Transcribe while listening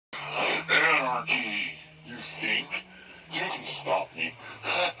Anarchy! You think you can stop me?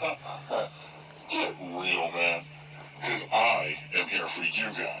 Get real, man. Because I am here for you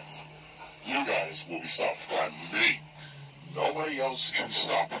guys. You guys will be stopped by me. Nobody else can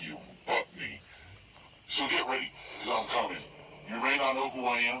stop you but me. So get ready, because I'm coming. You may not know who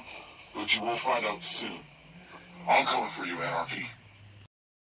I am, but you will find out soon. I'm coming for you, Anarchy.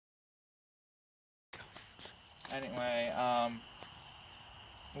 Anyway,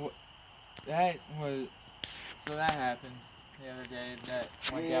 that happened the other day. That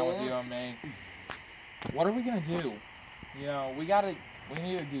went down with you and me. What are we gonna do? You know, we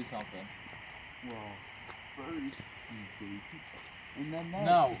need to do something. Well, first we'll go eat pizza, and then next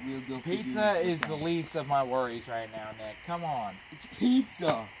no, we'll go. Pizza is the least of my worries right now, Nick. Come on. It's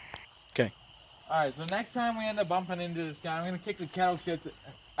pizza. Okay. All right. So next time we end up bumping into this guy, I'm gonna kick the kettle chips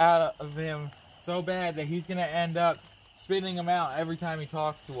out of him so bad that he's gonna end up spitting them out every time he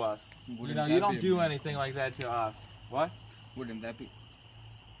talks to us. You know, you don't do anything like that to us. What? Wouldn't that be?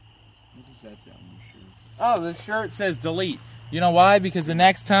 What does that say on your shirt? Oh, this shirt says delete. You know why? Because the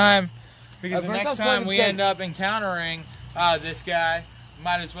next time, we end up encountering this guy,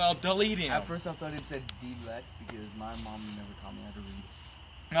 might as well delete him. At first I thought it said delete because my mom never taught me how to read.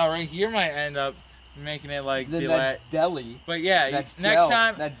 No, right here might end up making it like then delete. That's deli. But yeah, that's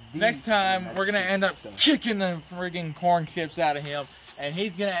next time we're gonna end up kicking the friggin' corn chips out of him, and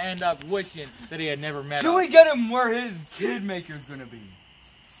he's gonna end up wishing that he had never met us. Should we get him where his kid maker's gonna be?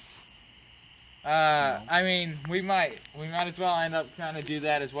 I mean, we might as well end up trying to do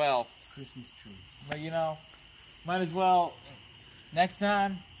that as well. Christmas tree. But you know, might as well. Next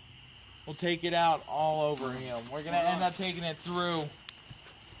time, we'll take it out all over him. We're gonna end up taking it through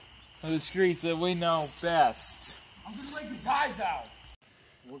the streets that we know best. I'm gonna rake his eyes out.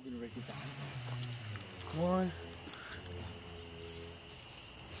 We're gonna rake his eyes out. Come on.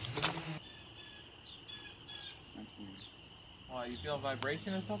 That's weird. Well, you feel a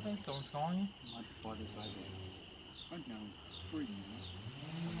vibration or something? Someone's calling you? My butt is vibrating. Right now, breathing.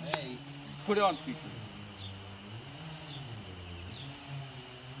 Hey. Put it on speaker.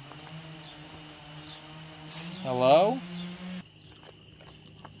 Hello?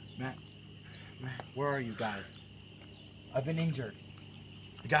 Matt, where are you guys? I've been injured.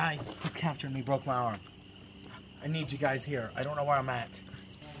 The guy who captured me broke my arm. I need you guys here. I don't know where I'm at.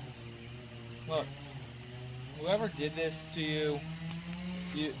 Look, whoever did this to you,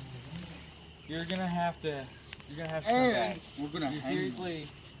 you're gonna have to come back. We're gonna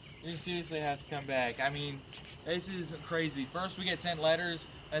you seriously have to come back. I mean, this is crazy. First we get sent letters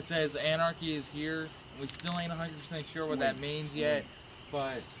that says Anarchy is here. We still ain't 100% sure what that means yet,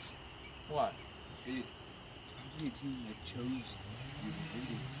 but what? It's probably a team that chose you.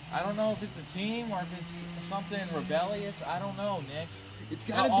 I don't know if it's a team or if it's something rebellious. I don't know, Nick. It's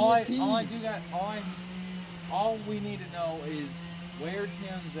gotta be a team. All we need to know is where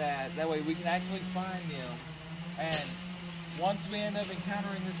Tim's at. That way we can actually find him. And once we end up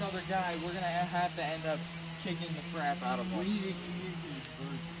encountering this other guy, we're gonna have to end up kicking the crap out of him.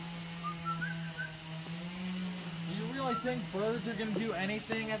 Do you really think birds are gonna do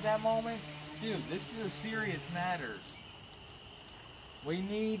anything at that moment? Dude, this is a serious matter. We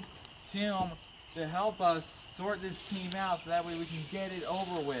need Tim to help us sort this team out so that way we can get it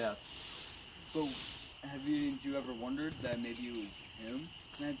over with. So, did you ever wondered that maybe it was him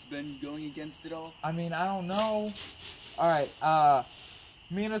that's been going against it all? I mean, I don't know. Alright,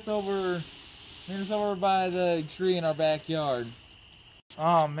 meet us over by the tree in our backyard.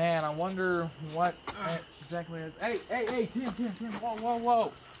 Oh man, I wonder what exactly is. Hey, Tim,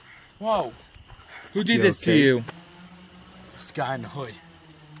 whoa. Who did this to you? This guy in the hood.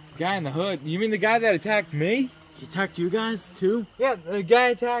 Guy in the hood? You mean the guy that attacked me? He attacked you guys too? Yeah, the guy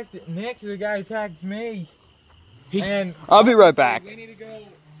attacked Nick, the guy attacked me. And I'll be right back. We need to go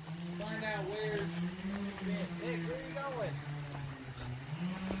find out where Nick, where are you going?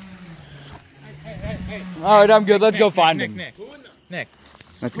 Hey. Alright, I'm good. Let's go find him. Nick.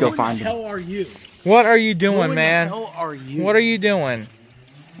 Let's go find him. Who the hell are you? What are you doing, man? Who the hell are you? What are you doing?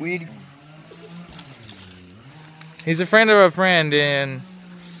 We need... He's a friend of a friend, and...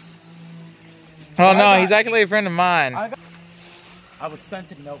 Oh, no, he's actually a friend of mine. I was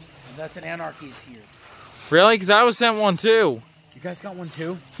sent a note, and that's an Anarchy's here. Really? Because I was sent one, too. You guys got one,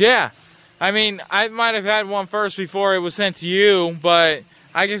 too? Yeah. I mean, I might have had one first before it was sent to you, but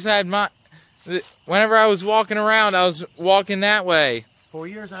I just had my... Whenever I was walking around, I was walking that way. 4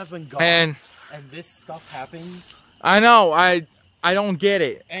 years I've been gone, and this stuff happens. I know, I don't get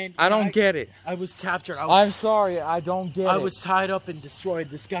it. I don't get it. I was captured. I'm sorry, I don't get it. I was tied up and destroyed.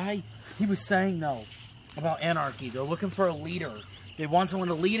 This guy, he was saying, though, about Anarchy. They're looking for a leader. They want someone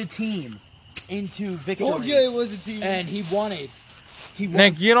to lead a team into victory. Told you it was a team. And he wanted.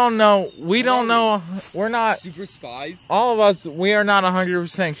 Nick, you don't know. We don't know. We're not. Super spies. All of us, we are not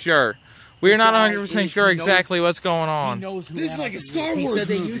 100% sure. We are not 100% sure exactly what's going He on. knows who This is like Anarchy a Star is. He Wars said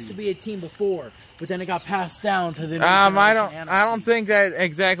they movie. used to be a team before, but then it got passed down to the. I don't think that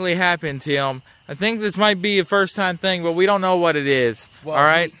exactly happened, Tim. I think this might be a first-time thing, but we don't know what it is. Well, all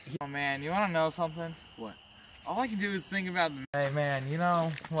right. Oh man, you want to know something? What? All I can do is think about the. Hey man, you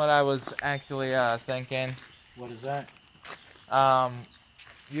know what I was actually thinking? What is that?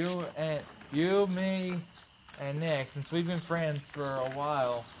 You, me, and Nick, since we've been friends for a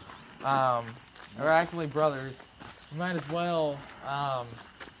while, we're actually brothers. We might as well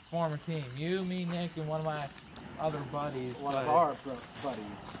form a team. You, me, Nick, and one of my other buddies. One of our buddies.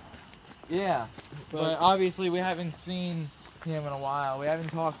 Yeah, but obviously we haven't seen him in a while. We haven't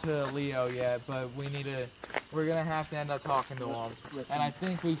talked to Leo yet, but we're gonna have to end up talking to him. Listen. And I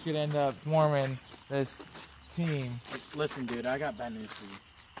think we should end up forming this team. Listen, dude, I got bad news for you.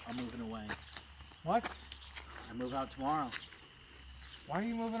 I'm moving away. What? I move out tomorrow. Why are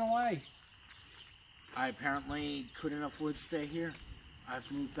you moving away? I apparently couldn't afford to stay here. I have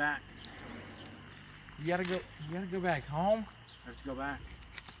to move back. You gotta go back home? I have to go back.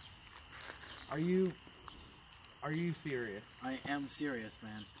 Are you serious? I am serious,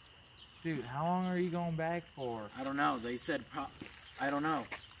 man. Dude, how long are you going back for? I don't know. They said, I don't know.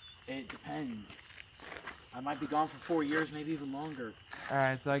 It depends. I might be gone for 4 years, maybe even longer.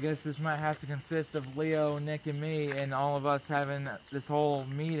 Alright, so I guess this might have to consist of Leo, Nick, and me, and all of us having this whole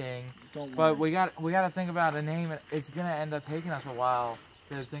meeting. Don't But worry. we got to think about a name. It's going to end up taking us a while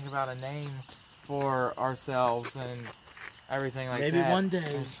to think about a name for ourselves and everything like that. Maybe one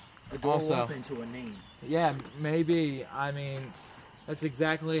day a door will Also- open to a name. Yeah, maybe. I mean, that's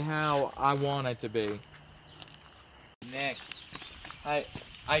exactly how I want it to be. Nick, I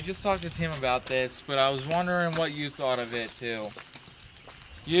just talked to Tim about this, but I was wondering what you thought of it too.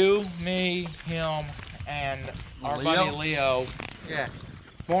 You, me, him, and our buddy Leo, yeah,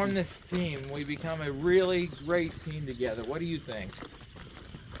 form this team. We become a really great team together. What do you think?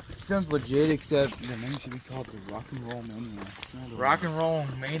 Sounds legit, except the name should be called the Rock and Roll Maniacs. Rock and roll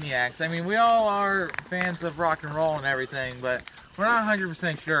maniacs. I mean, we all are fans of rock and roll and everything, but we're not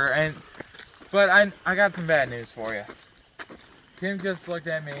 100% sure. But I got some bad news for you. Tim just looked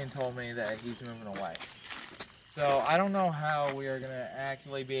at me and told me that he's moving away. So I don't know how we are going to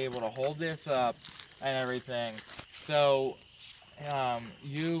actually be able to hold this up and everything. So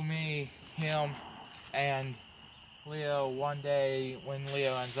you, me, him, and Leo, one day when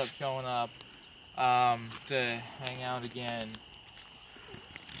Leo ends up showing up to hang out again,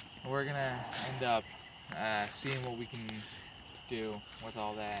 we're going to end up seeing what we can do with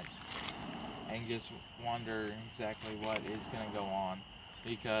all that. And just wonder exactly what is going to go on,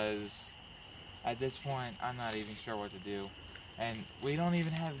 because at this point I'm not even sure what to do, and we don't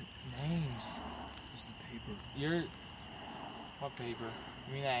even have names. Just the paper. What paper?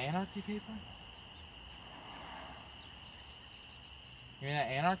 You mean that Anarchy paper? You mean that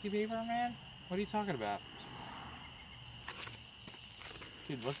Anarchy paper, man? What are you talking about?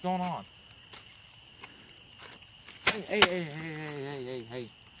 Dude, what's going on? Hey.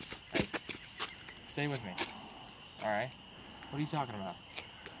 Stay with me. Alright? What are you talking about?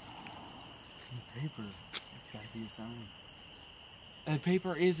 The paper. It's gotta be a sign. The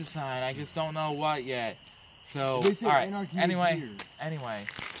paper is a sign. I just don't know what yet. So, They said alright. Anarchy is Anyway,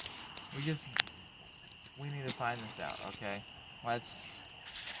 here. we need to find this out, okay? Let's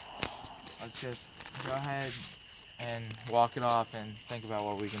just go ahead and walk it off and think about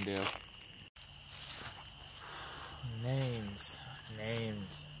what we can do. Names.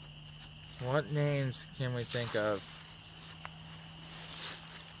 What names can we think of?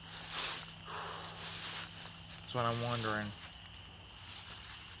 That's what I'm wondering.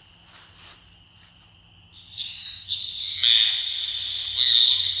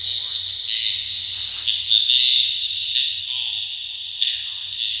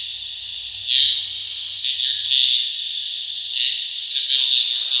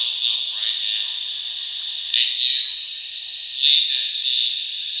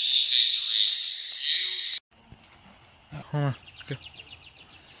 Hold on. Go.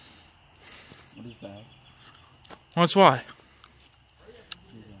 What is that? What's what?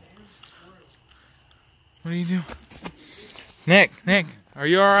 What are you doing? Nick, are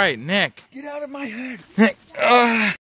you alright? Nick. Get out of my head! Nick.